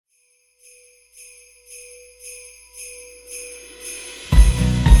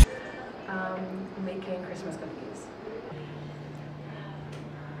making Christmas cookies.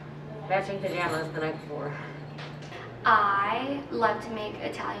 Matching pajamas the night before. I love to make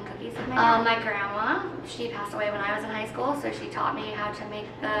Italian cookies with my grandma. She passed away when I was in high school, so she taught me how to make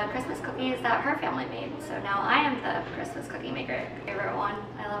the Christmas cookies that her family made. So now I am the Christmas cookie maker. Favorite one.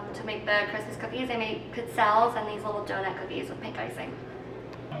 I love to make the Christmas cookies. I make pizzelles and these little donut cookies with pink icing.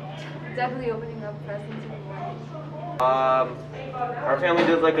 Definitely opening up presents in the morning. Our family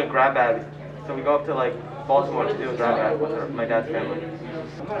does like a grab bag, so we go up to like Baltimore to do a grab bag with my dad's family.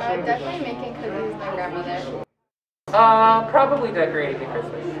 Definitely making cookies with my grandmother. Probably decorating the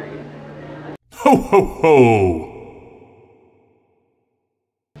Christmas tree. Ho ho ho!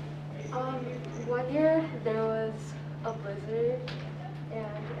 One year there was a blizzard,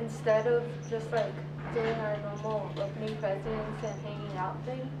 and instead of just like doing our normal opening presents and hanging out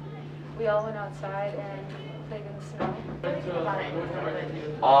thing, we all went outside and played in the snow.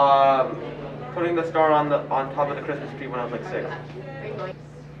 Putting the star on top of the Christmas tree when I was like 6.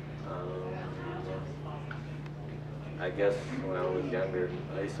 I guess when I was younger,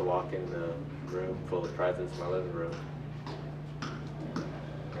 I used to walk in the room full of presents in my living room.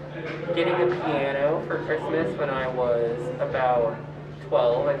 Getting a piano for Christmas when I was about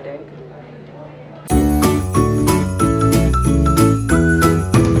 12, I think.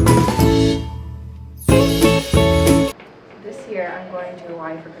 This year I'm going to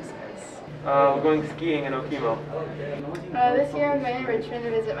Hawaii for Christmas. We're going skiing in Okemo. This year I'm going to Richmond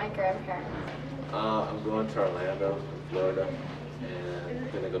to visit my grandparents. I'm going to Orlando, Florida, and I'm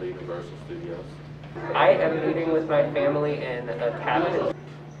going to go to Universal Studios. I am meeting with my family in a cabin.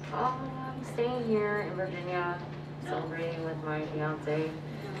 I'm staying here in Virginia, celebrating with my fiance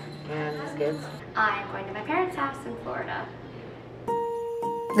and his kids. I'm going to my parents' house in Florida.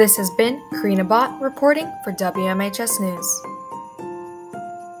 This has been Karina Bott reporting for WMHS News.